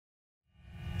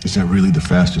Is that really the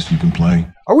fastest you can play?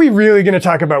 Are we really going to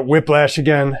talk about Whiplash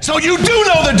again? So you do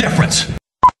know the difference!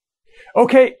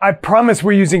 Okay, I promise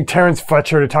we're using Terence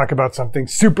Fletcher to talk about something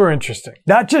super interesting.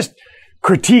 Not just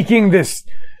critiquing this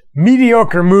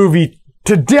mediocre movie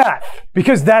to death,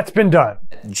 because that's been done.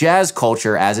 Jazz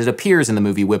culture, as it appears in the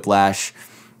movie Whiplash,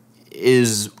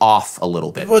 is off a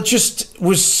little bit. Well, it just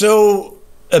was so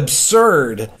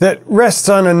absurd. That rests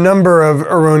on a number of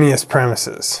erroneous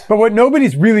premises. But what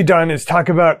nobody's really done is talk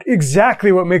about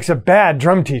exactly what makes a bad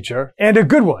drum teacher and a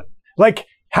good one. Like,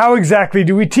 how exactly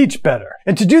do we teach better?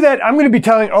 And to do that, I'm going to be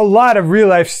telling a lot of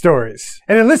real-life stories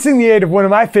and enlisting the aid of one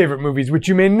of my favorite movies, which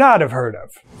you may not have heard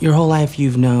of. Your whole life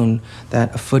you've known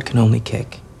that a foot can only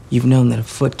kick. You've known that a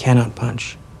foot cannot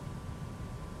punch.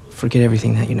 Forget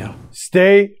everything that you know.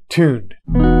 Stay tuned.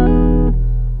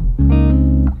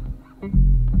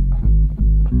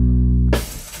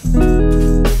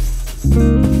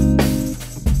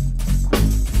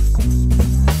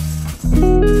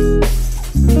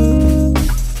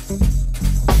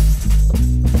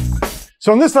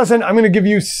 So in this lesson, I'm going to give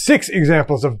you 6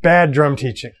 examples of bad drum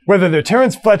teaching, whether they're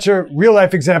Terence Fletcher,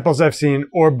 real-life examples I've seen,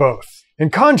 or both,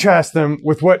 and contrast them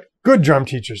with what good drum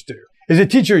teachers do. Is a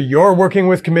teacher you're working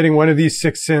with committing one of these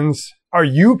 6 sins? Are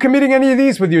you committing any of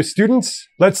these with your students?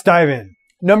 Let's dive in.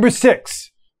 Number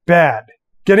 6, bad.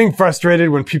 Getting frustrated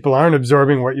when people aren't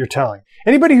absorbing what you're telling.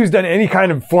 Anybody who's done any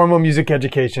kind of formal music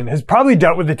education has probably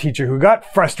dealt with a teacher who got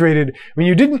frustrated when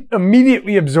you didn't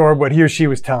immediately absorb what he or she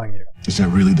was telling you. Is that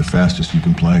really the fastest you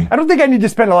can play? I don't think I need to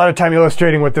spend a lot of time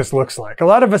illustrating what this looks like. A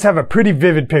lot of us have a pretty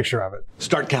vivid picture of it.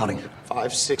 Start counting.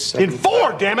 5, 6, 7. In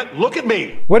 4, damn it! Look at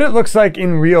me! What it looks like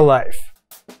in real life.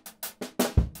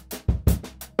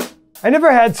 I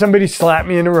never had somebody slap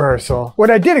me in a rehearsal.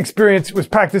 What I did experience was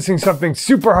practicing something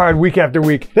super hard week after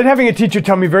week, then having a teacher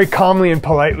tell me very calmly and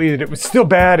politely that it was still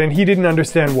bad and he didn't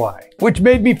understand why. Which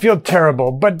made me feel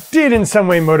terrible, but did in some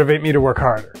way motivate me to work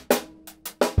harder.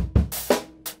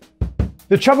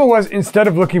 The trouble was, instead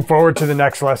of looking forward to the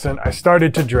next lesson, I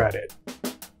started to dread it.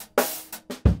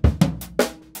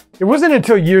 It wasn't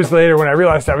until years later when I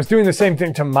realized I was doing the same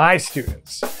thing to my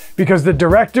students, because the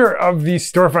director of the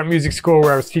storefront music school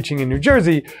where I was teaching in New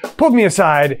Jersey pulled me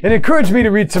aside and encouraged me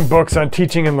to read some books on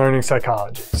teaching and learning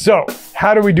psychology. So,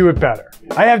 how do we do it better?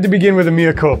 I have to begin with a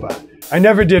mea culpa. I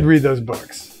never did read those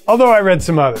books, although I read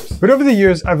some others. But over the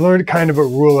years, I've learned kind of a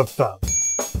rule of thumb.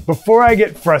 Before I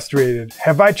get frustrated,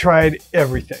 have I tried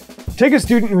everything? Take a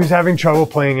student who's having trouble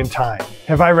playing in time.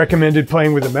 Have I recommended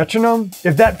playing with a metronome?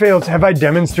 If that fails, have I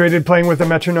demonstrated playing with a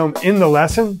metronome in the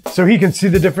lesson so he can see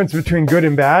the difference between good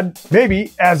and bad?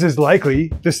 Maybe, as is likely,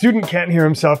 the student can't hear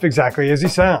himself exactly as he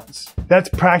sounds. That's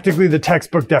practically the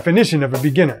textbook definition of a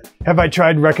beginner. Have I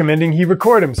tried recommending he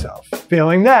record himself?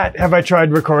 Failing that, have I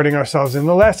tried recording ourselves in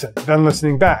the lesson, then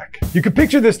listening back? You could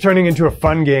picture this turning into a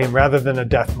fun game rather than a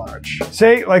death march.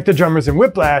 Say, like the drummers in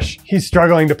Whiplash, he's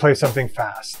struggling to play something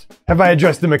fast. Have I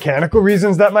addressed the mechanical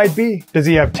reasons that might be? Does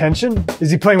he have tension?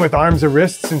 Is he playing with arms or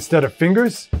wrists instead of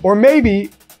fingers? Or maybe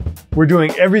we're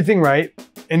doing everything right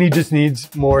and he just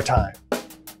needs more time.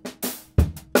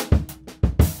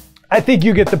 I think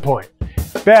you get the point.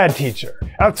 Bad teacher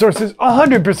outsources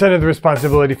 100% of the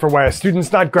responsibility for why a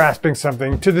student's not grasping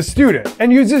something to the student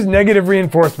and uses negative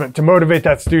reinforcement to motivate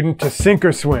that student to sink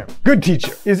or swim. Good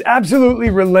teacher is absolutely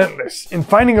relentless in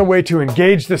finding a way to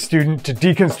engage the student to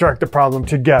deconstruct the problem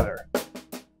together.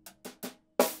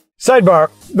 Sidebar,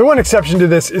 the one exception to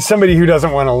this is somebody who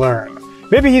doesn't want to learn.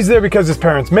 Maybe he's there because his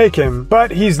parents make him,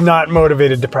 but he's not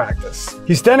motivated to practice.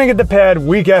 He's standing at the pad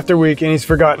week after week and he's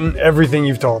forgotten everything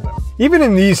you've told him. Even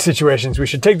in these situations, we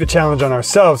should take the challenge on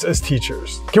ourselves as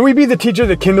teachers. Can we be the teacher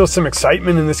that kindles some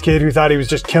excitement in this kid who thought he was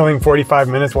just killing 45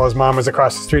 minutes while his mom was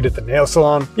across the street at the nail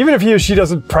salon? Even if he or she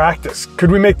doesn't practice, could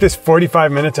we make this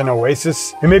 45 minutes an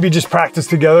oasis and maybe just practice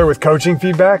together with coaching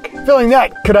feedback? Failing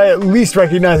that, could I at least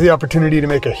recognize the opportunity to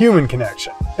make a human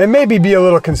connection? And maybe be a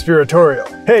little conspiratorial.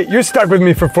 Hey, you're stuck with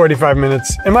me for 45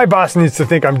 minutes, and my boss needs to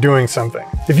think I'm doing something.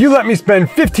 If you let me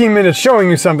spend 15 minutes showing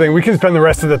you something, we can spend the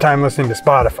rest of the time listening to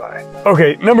Spotify.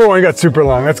 Okay, number 1 got super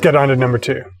long. Let's get on to number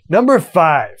 2. Number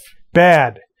 5,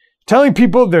 bad. Telling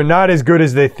people they're not as good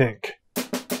as they think.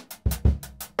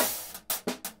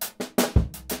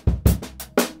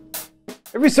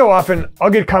 Every so often, I'll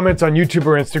get comments on YouTube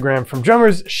or Instagram from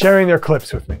drummers sharing their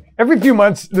clips with me. Every few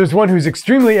months, there's one who's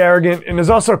extremely arrogant and is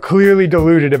also clearly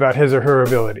deluded about his or her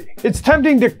ability. It's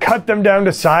tempting to cut them down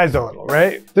to size a little,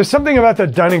 right? There's something about the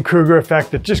Dunning-Kruger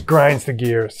effect that just grinds the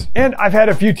gears. And I've had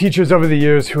a few teachers over the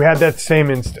years who had that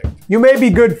same instinct. You may be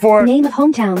good for name of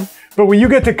hometown, but when you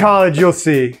get to college, you'll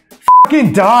see.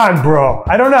 Fucking dog, bro.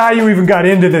 I don't know how you even got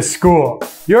into this school.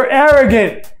 You're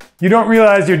arrogant. You don't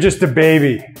realize you're just a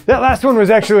baby. That last one was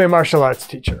actually a martial arts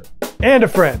teacher. And a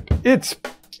friend. It's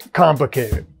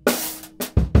complicated.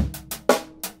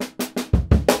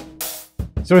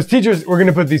 So as teachers, we're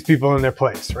gonna put these people in their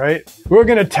place, right? We're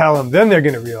gonna tell them, then they're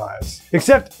gonna realize.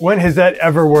 Except, when has that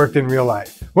ever worked in real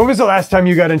life? When was the last time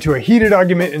you got into a heated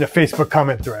argument in a Facebook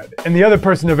comment thread, and the other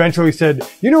person eventually said,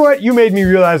 you know what, you made me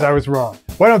realize I was wrong?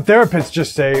 Why don't therapists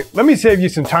just say, let me save you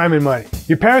some time and money.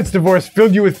 Your parents' divorce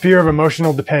filled you with fear of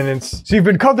emotional dependence, so you've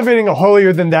been cultivating a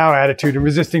holier-than-thou attitude and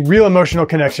resisting real emotional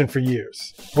connection for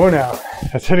years. Whoa now,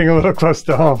 that's hitting a little close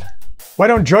to home. Why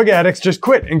don't drug addicts just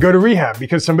quit and go to rehab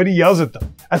because somebody yells at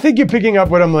them? I think you're picking up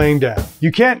what I'm laying down.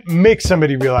 You can't make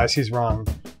somebody realize he's wrong.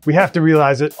 We have to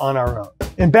realize it on our own.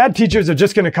 And bad teachers are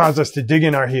just going to cause us to dig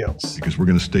in our heels. Because we're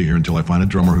going to stay here until I find a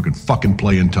drummer who can fucking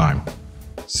play in time.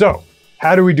 So,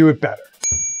 how do we do it better?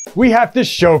 We have to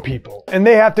show people, and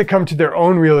they have to come to their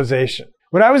own realization.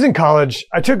 When I was in college,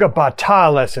 I took a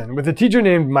bata lesson with a teacher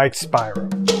named Mike Spiro.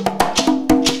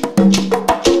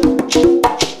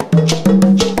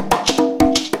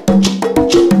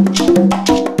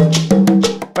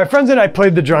 My friends and I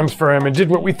played the drums for him and did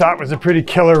what we thought was a pretty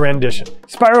killer rendition.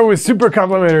 Spiro was super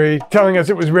complimentary, telling us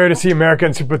it was rare to see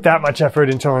Americans who put that much effort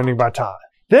into learning bata.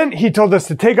 Then he told us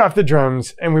to take off the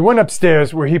drums, and we went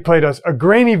upstairs where he played us a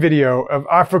grainy video of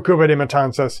Afro Cuba de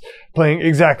Matanzas playing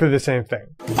exactly the same thing.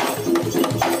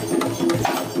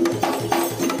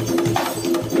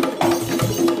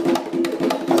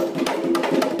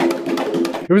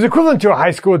 It was equivalent to a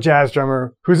high school jazz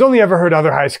drummer who's only ever heard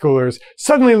other high schoolers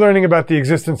suddenly learning about the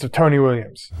existence of Tony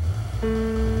Williams.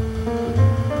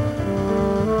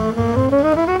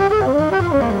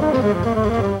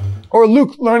 Or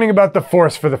Luke learning about the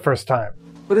Force for the first time.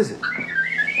 What is it?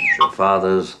 It's your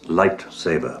father's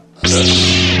lightsaber.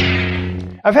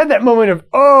 I've had that moment of,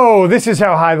 oh, this is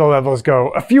how high the levels go,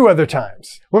 a few other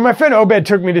times. When my friend Obed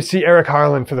took me to see Eric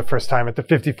Harlan for the first time at the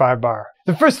 55 Bar.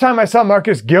 The first time I saw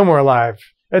Marcus Gilmore live,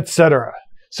 etc.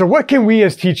 So what can we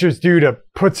as teachers do to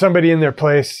put somebody in their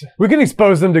place? We can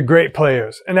expose them to great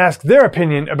players and ask their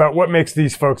opinion about what makes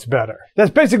these folks better.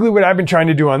 That's basically what I've been trying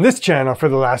to do on this channel for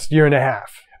the last year and a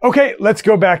half. Okay, let's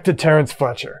go back to Terence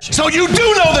Fletcher. So you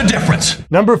do know the difference!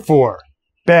 Number 4,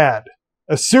 bad.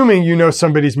 Assuming you know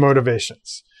somebody's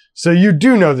motivations. So you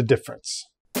do know the difference.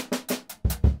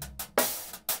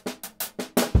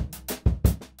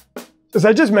 As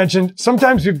I just mentioned,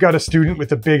 sometimes we've got a student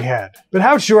with a big head, but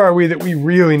how sure are we that we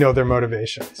really know their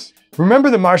motivations? Remember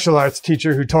the martial arts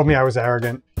teacher who told me I was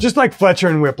arrogant? Just like Fletcher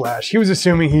in Whiplash, he was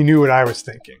assuming he knew what I was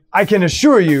thinking. I can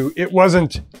assure you it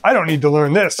wasn't, I don't need to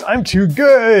learn this, I'm too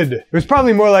good. It was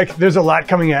probably more like, there's a lot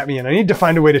coming at me and I need to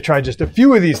find a way to try just a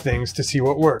few of these things to see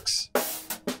what works.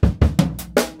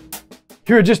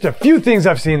 Here are just a few things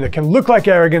I've seen that can look like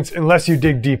arrogance unless you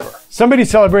dig deeper. Somebody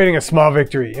celebrating a small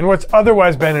victory in what's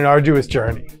otherwise been an arduous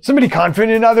journey. Somebody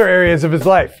confident in other areas of his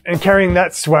life and carrying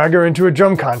that swagger into a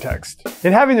drum context.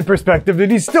 And having the perspective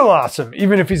that he's still awesome,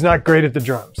 even if he's not great at the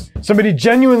drums. Somebody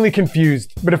genuinely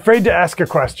confused, but afraid to ask a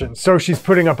question, so she's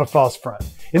putting up a false front.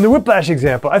 In the Whiplash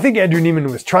example, I think Andrew Neiman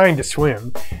was trying to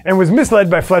swim and was misled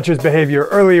by Fletcher's behavior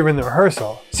earlier in the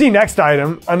rehearsal. See next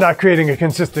item on not creating a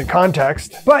consistent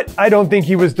context, but I don't think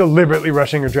he was deliberately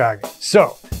rushing or dragging.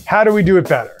 So, how do we do it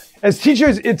better? As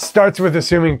teachers, it starts with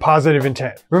assuming positive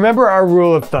intent. Remember our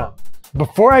rule of thumb.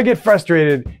 Before I get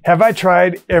frustrated, have I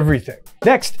tried everything?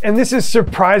 Next, and this is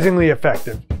surprisingly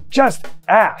effective, just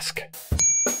ask.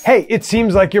 Hey, it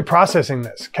seems like you're processing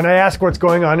this. Can I ask what's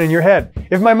going on in your head?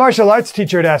 If my martial arts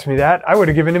teacher had asked me that, I would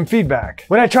have given him feedback.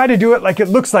 When I try to do it like it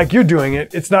looks like you're doing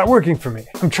it, it's not working for me.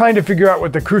 I'm trying to figure out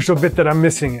what the crucial bit that I'm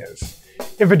missing is.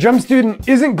 If a drum student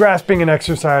isn't grasping an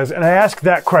exercise and I ask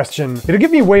that question, it'll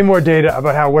give me way more data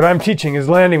about how what I'm teaching is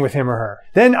landing with him or her.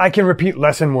 Then I can repeat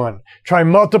lesson 1. Try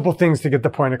multiple things to get the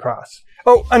point across.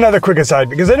 Oh, another quick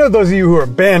aside, because I know those of you who are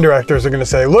band directors are going to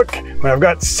say, look, when I've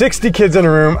got 60 kids in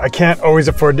a room, I can't always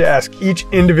afford to ask each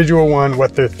individual one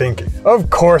what they're thinking.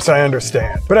 Of course I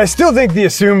understand. But I still think the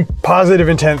assumed positive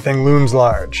intent thing looms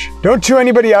large. Don't chew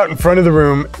anybody out in front of the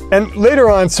room, and later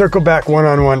on circle back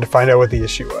one-on-one to find out what the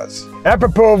issue was.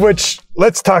 Apropos of which,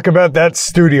 let's talk about that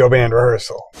studio band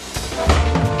rehearsal.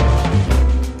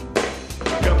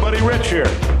 Got Buddy Rich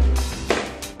here.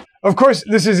 Of course,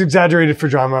 this is exaggerated for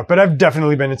drama, but I've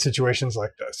definitely been in situations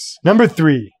like this. Number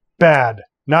 3, bad.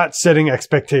 Not setting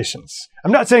expectations.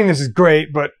 I'm not saying this is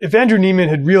great, but if Andrew Neiman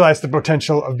had realized the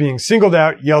potential of being singled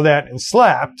out, yelled at, and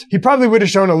slapped, he probably would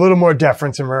have shown a little more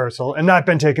deference in rehearsal and not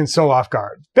been taken so off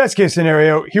guard. Best case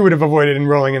scenario, he would have avoided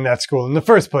enrolling in that school in the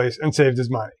first place and saved his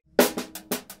money.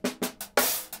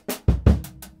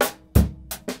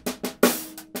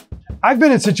 I've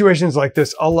been in situations like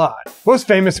this a lot. Most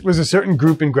famous was a certain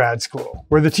group in grad school,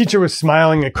 where the teacher was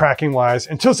smiling and cracking wise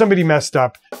until somebody messed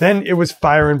up, then it was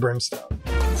fire and brimstone.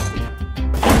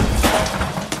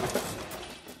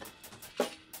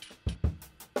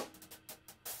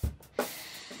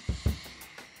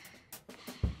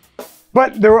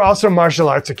 But there were also martial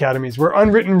arts academies where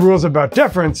unwritten rules about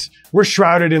deference were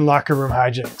shrouded in locker room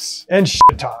hijinks and shit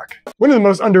talk. One of the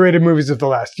most underrated movies of the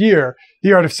last year,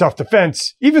 The Art of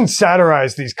Self-Defense, even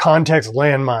satirized these context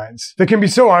landmines that can be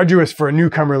so arduous for a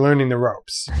newcomer learning the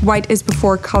ropes. White is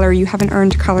before color. You haven't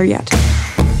earned color yet.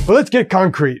 But let's get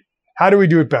concrete. How do we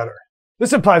do it better?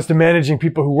 This applies to managing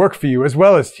people who work for you as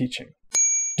well as teaching.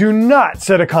 Do not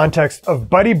set a context of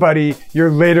buddy-buddy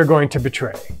you're later going to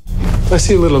betray. I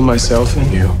see a little of myself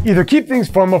in you. Either keep things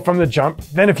formal from the jump,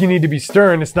 then if you need to be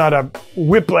stern, it's not a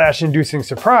whiplash-inducing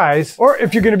surprise, or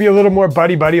if you're going to be a little more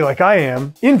buddy-buddy like I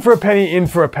am, in for a penny, in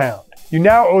for a pound. You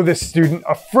now owe this student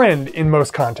a friend in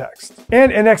most contexts,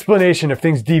 and an explanation if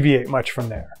things deviate much from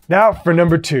there. Now for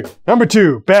number 2. Number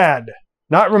 2, bad.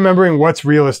 Not remembering what's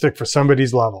realistic for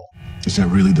somebody's level. Is that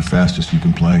really the fastest you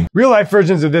can play? Real life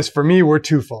versions of this for me were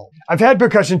twofold. I've had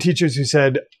percussion teachers who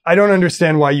said, I don't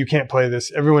understand why you can't play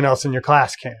this, everyone else in your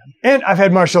class can. And I've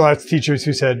had martial arts teachers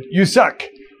who said, you suck.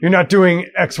 You're not doing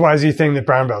XYZ thing that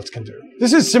brown belts can do.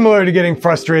 This is similar to getting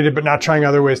frustrated but not trying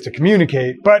other ways to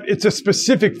communicate, but it's a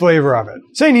specific flavor of it.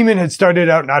 Say Neiman had started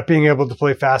out not being able to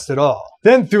play fast at all.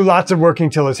 Then through lots of working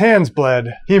till his hands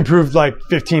bled, he improved like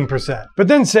 15%. But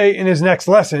then say in his next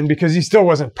lesson, because he still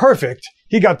wasn't perfect,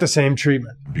 he got the same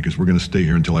treatment. Because we're going to stay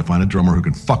here until I find a drummer who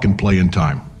can fucking play in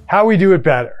time. How we do it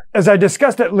better. As I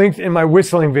discussed at length in my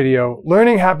whistling video,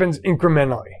 learning happens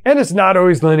incrementally, and it's not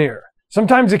always linear.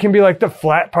 Sometimes it can be like the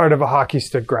flat part of a hockey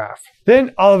stick graph.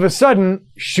 Then all of a sudden,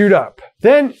 shoot up.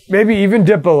 Then maybe even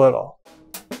dip a little.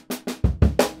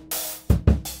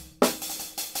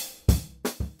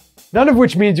 None of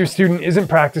which means your student isn't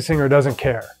practicing or doesn't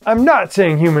care. I'm not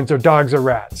saying humans are dogs or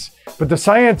rats, but the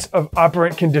science of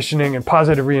operant conditioning and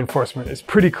positive reinforcement is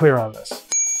pretty clear on this.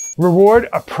 Reward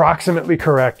approximately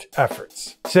correct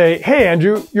efforts. Say, hey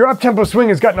Andrew, your up-tempo swing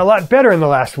has gotten a lot better in the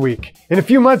last week. In a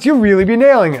few months, you'll really be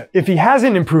nailing it. If he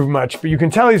hasn't improved much, but you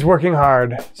can tell he's working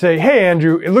hard, say, hey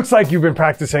Andrew, it looks like you've been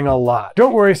practicing a lot.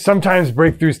 Don't worry, sometimes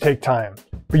breakthroughs take time,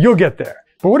 but you'll get there.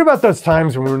 But what about those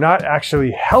times when we're not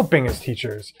actually helping as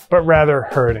teachers, but rather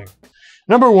hurting?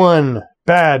 Number 1,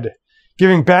 bad.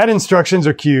 Giving bad instructions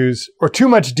or cues, or too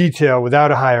much detail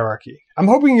without a hierarchy. I'm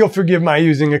hoping you'll forgive my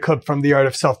using a clip from The Art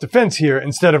of Self-Defense here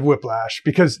instead of Whiplash,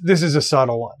 because this is a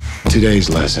subtle one. Today's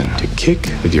lesson: to kick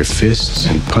with your fists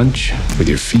and punch with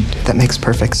your feet. That makes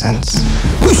perfect sense.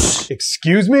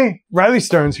 Excuse me? Riley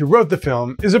Stearns, who wrote the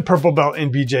film, is a purple belt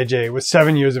in BJJ with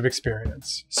 7 years of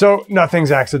experience. So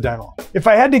nothing's accidental. If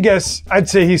I had to guess, I'd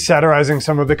say he's satirizing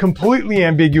some of the completely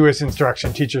ambiguous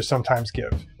instruction teachers sometimes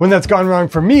give. When that's gone wrong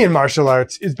for me in martial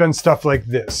arts, it's been stuff like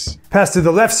this. Pass to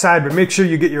the left side, but make sure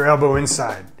you get your elbow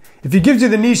inside. If he gives you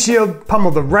the knee shield,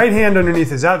 pummel the right hand underneath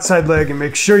his outside leg and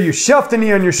make sure you shelf the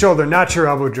knee on your shoulder, not your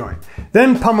elbow joint.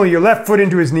 Then pummel your left foot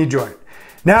into his knee joint.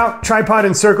 Now, tripod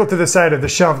and circle to the side of the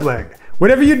shelved leg.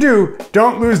 Whatever you do,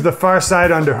 don't lose the far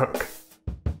side underhook.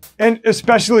 And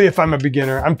especially if I'm a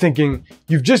beginner, I'm thinking,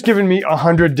 you've just given me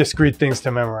 100 discrete things to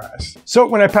memorize. So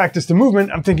when I practice the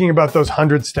movement, I'm thinking about those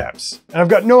 100 steps. And I've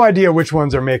got no idea which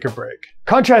ones are make or break.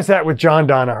 Contrast that with John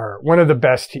Danaher, one of the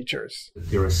best teachers.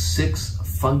 There are 6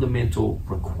 fundamental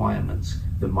requirements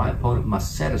that my opponent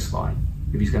must satisfy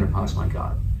if he's going to pass my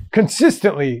guard.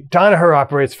 Consistently, Danaher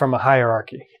operates from a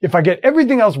hierarchy. If I get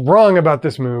everything else wrong about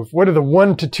this move, what are the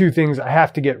 1 to 2 things I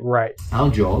have to get right?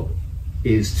 Our job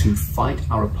is to fight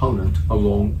our opponent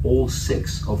along all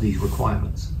 6 of these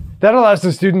requirements. That allows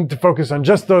the student to focus on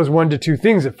just those 1 to 2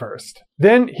 things at first.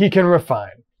 Then he can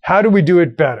refine. How do we do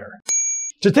it better?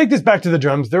 To take this back to the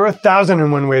drums, there are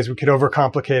 1,001 ways we could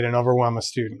overcomplicate and overwhelm a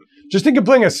student. Just think of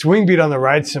playing a swing beat on the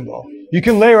ride cymbal. You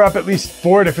can layer up at least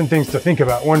 4 different things to think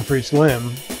about, 1 for each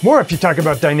limb. More if you talk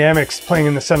about dynamics, playing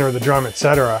in the center of the drum,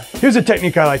 etc. Here's a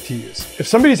technique I like to use. If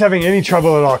somebody's having any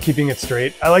trouble at all keeping it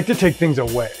straight, I like to take things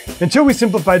away, until we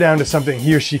simplify down to something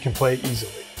he or she can play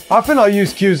easily. Often I'll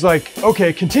use cues like,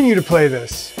 okay, continue to play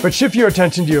this, but shift your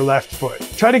attention to your left foot.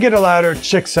 Try to get a louder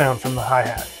chick sound from the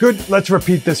hi-hat. Good, let's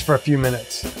repeat this for a few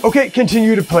minutes. Okay,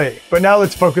 continue to play, but now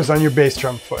let's focus on your bass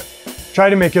drum foot. Try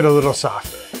to make it a little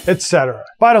softer, etc.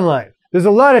 Bottom line, there's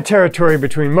a lot of territory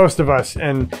between most of us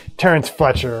and Terence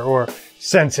Fletcher or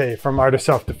Sensei from Art of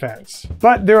Self-Defense.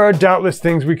 But there are doubtless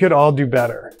things we could all do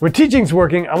better. When teaching's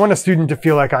working, I want a student to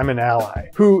feel like I'm an ally,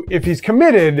 who, if he's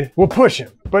committed, will push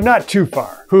him, but not too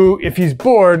far, who, if he's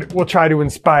bored, will try to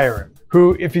inspire him,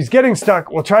 who, if he's getting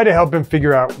stuck, will try to help him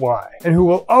figure out why, and who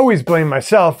will always blame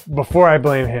myself before I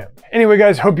blame him. Anyway,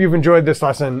 guys, hope you've enjoyed this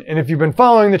lesson, and if you've been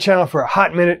following the channel for a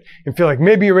hot minute and feel like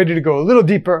maybe you're ready to go a little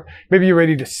deeper, maybe you're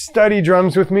ready to study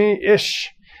drums with me-ish,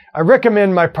 I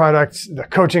recommend my products, the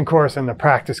coaching course and the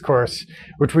practice course,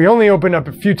 which we only open up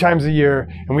a few times a year,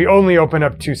 and we only open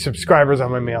up to subscribers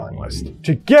on my mailing list.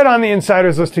 To get on the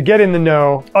insiders list, to get in the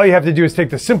know, all you have to do is take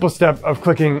the simple step of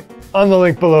clicking on the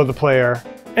link below the player,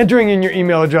 entering in your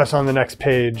email address on the next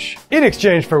page, in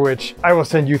exchange for which I will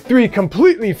send you 3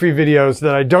 completely free videos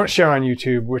that I don't share on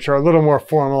YouTube, which are a little more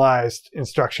formalized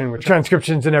instruction with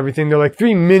transcriptions and everything. They're like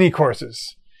 3 mini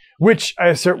courses, which I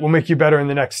assert will make you better in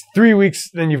the next 3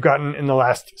 weeks than you've gotten in the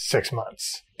last 6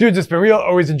 months. Dudes, it's been real.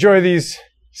 Always enjoy these.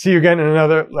 See you again in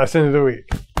another lesson of the week.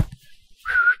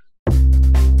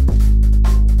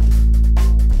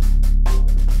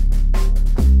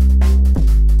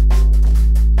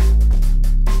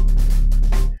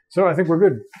 So I think we're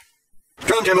good.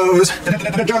 Drum demos!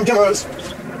 Drum demos!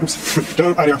 Oops.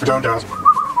 Audio for tone downs.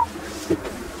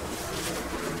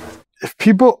 If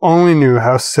people only knew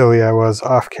how silly I was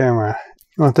off camera.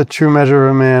 You want the true measure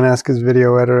of a man, ask his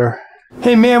video editor.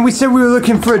 Hey man, we said we were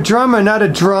looking for a drummer, not a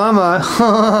drama.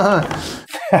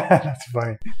 That's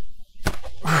funny.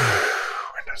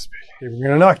 Windows speaking. Okay, we're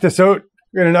gonna knock this out.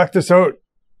 We're gonna knock this out.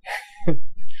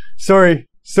 Sorry.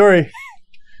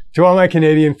 To all my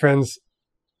Canadian friends,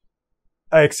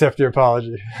 I accept your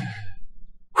apology.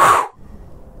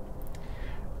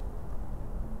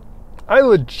 I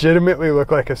legitimately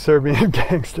look like a Serbian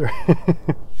gangster.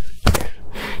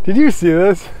 Did you see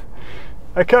this?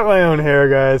 I cut my own hair,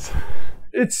 guys.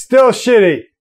 It's still shitty.